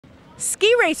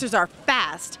Ski racers are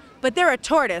fast, but they're a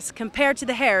tortoise compared to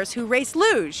the hares who race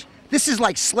luge. This is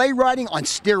like sleigh riding on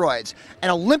steroids, an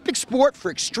Olympic sport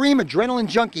for extreme adrenaline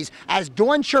junkies, as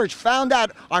Dawn Church found out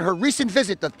on her recent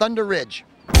visit to Thunder Ridge.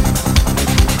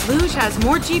 Luge has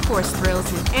more G-force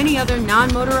thrills than any other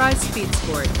non-motorized speed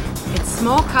sport. Its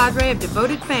small cadre of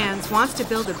devoted fans wants to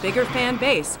build a bigger fan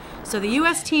base, so the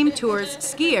U.S. team tours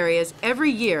ski areas every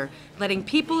year, letting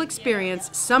people experience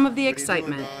some of the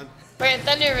excitement. We're at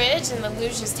Thunder Ridge and the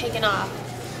luge is taking off.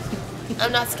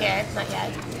 I'm not scared, not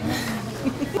yet.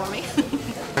 For me.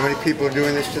 How many people are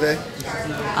doing this today?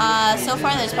 So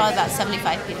far there's probably about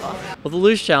 75 people. Well, the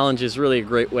Luge Challenge is really a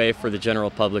great way for the general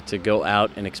public to go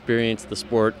out and experience the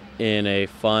sport in a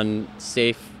fun,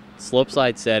 safe,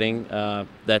 slopeside setting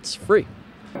that's free.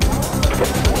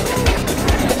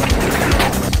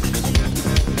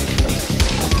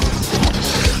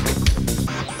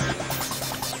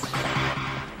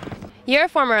 You're a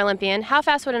former Olympian. How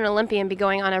fast would an Olympian be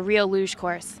going on a real luge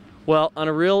course? Well, on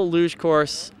a real luge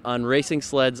course, on racing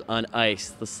sleds on ice,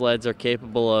 the sleds are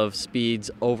capable of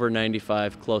speeds over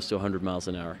 95, close to 100 miles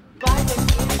an hour.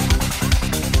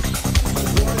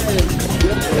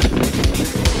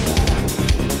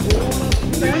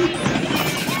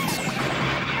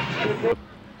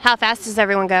 How fast does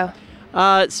everyone go?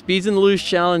 Speeds in the Luge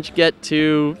Challenge get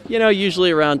to,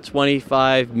 usually around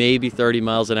 25, maybe 30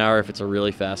 miles an hour if it's a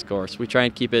really fast course. We try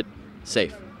and keep it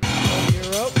safe.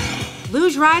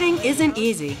 Luge riding isn't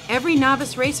easy. Every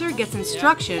novice racer gets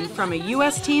instruction from a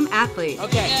U.S. team athlete.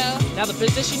 Okay, now the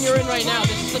position you're in right now,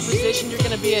 this is the position you're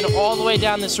going to be in all the way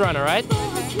down this run, all right?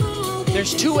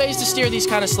 There's two ways to steer these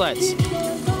kind of sleds.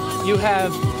 You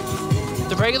have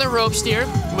the regular rope steer,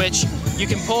 which you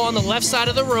can pull on the left side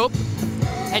of the rope,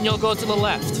 and you'll go to the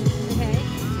left. Okay.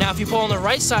 Now if you pull on the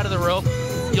right side of the rope,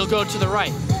 you'll go to the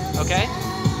right, okay?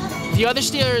 The other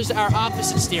steers are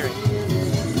opposite steering.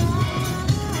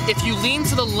 If you lean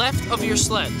to the left of your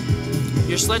sled's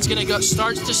gonna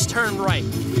start to turn right.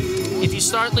 If you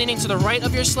start leaning to the right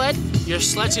of your sled's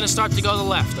gonna start to go to the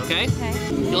left, okay?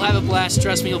 You'll have a blast,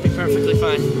 trust me, you'll be perfectly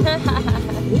fine.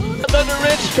 Thunder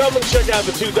Ridge, come and check out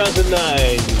the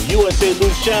 2009 USA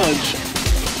Luge Challenge.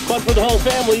 Fun for the whole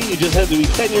family, you just have to be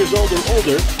 10 years old or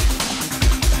older.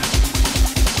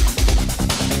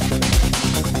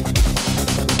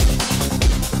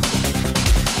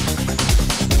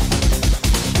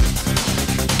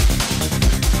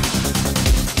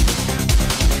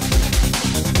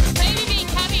 Maybe being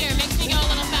heavier makes me go a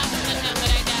little faster than him, but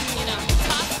I guess,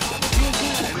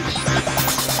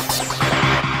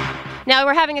 Now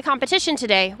we're having a competition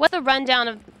today. What's the rundown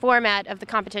of the format of the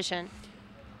competition?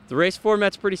 The race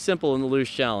format's pretty simple in the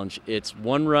Luge Challenge. It's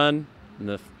one run, and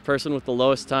the person with the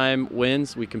lowest time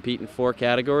wins. We compete in 4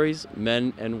 categories,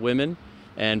 men and women,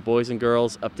 and boys and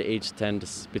girls up to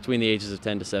between the ages of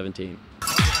 10 to 17.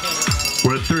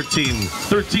 We're at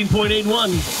 13.81. Blue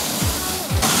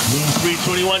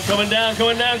 321 coming down.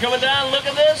 Look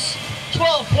at this,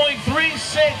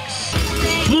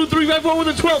 12.36. Blue 354 with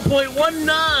a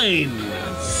 12.19.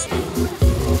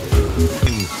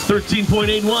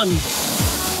 13.81.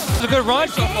 It's a good run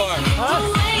so far. Huh?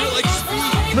 You like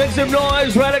speed. Make some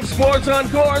noise, Radix Sports on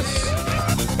course.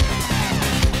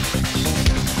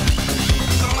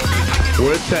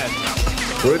 We're at 10.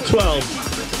 We're at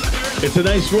 12. It's a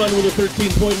nice run with a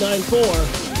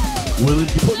 13.94. We're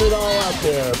putting it all out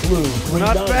there. Blue, 3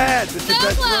 Not bad. It's your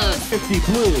best run. 50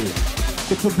 blue.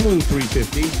 It's a blue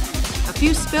 350. A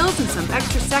few spills and some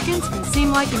extra seconds can seem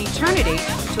like an eternity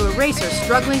to a racer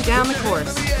struggling down the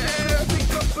course.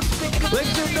 Make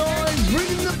some noise,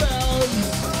 ringing the bells.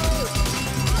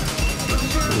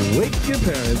 Wake your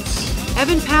parents.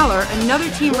 Evan Paller, another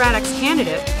Team Radix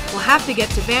candidate, will have to get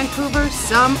to Vancouver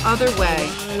some other way.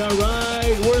 All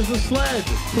right, where's the sled?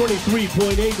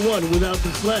 23.81 without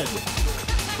the sled.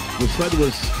 The sled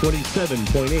was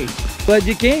 27.8. Glad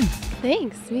you came.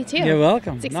 Thanks, me too. You're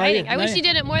welcome. It's exciting. I wish you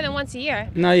did it more than once a year.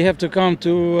 Now you have to come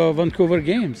to Vancouver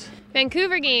Games.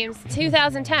 Vancouver Games,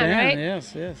 2010, right?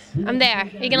 Yes. I'm there.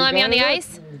 You gonna let me on the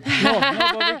ice? No,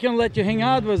 but we can let you hang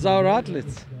out with our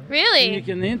athletes. Really? And you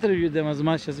can interview them as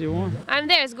much as you want. I'm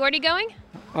there. Is Gordy going?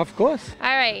 Of course.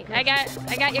 All right. I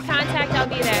got your contact. I'll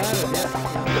be there.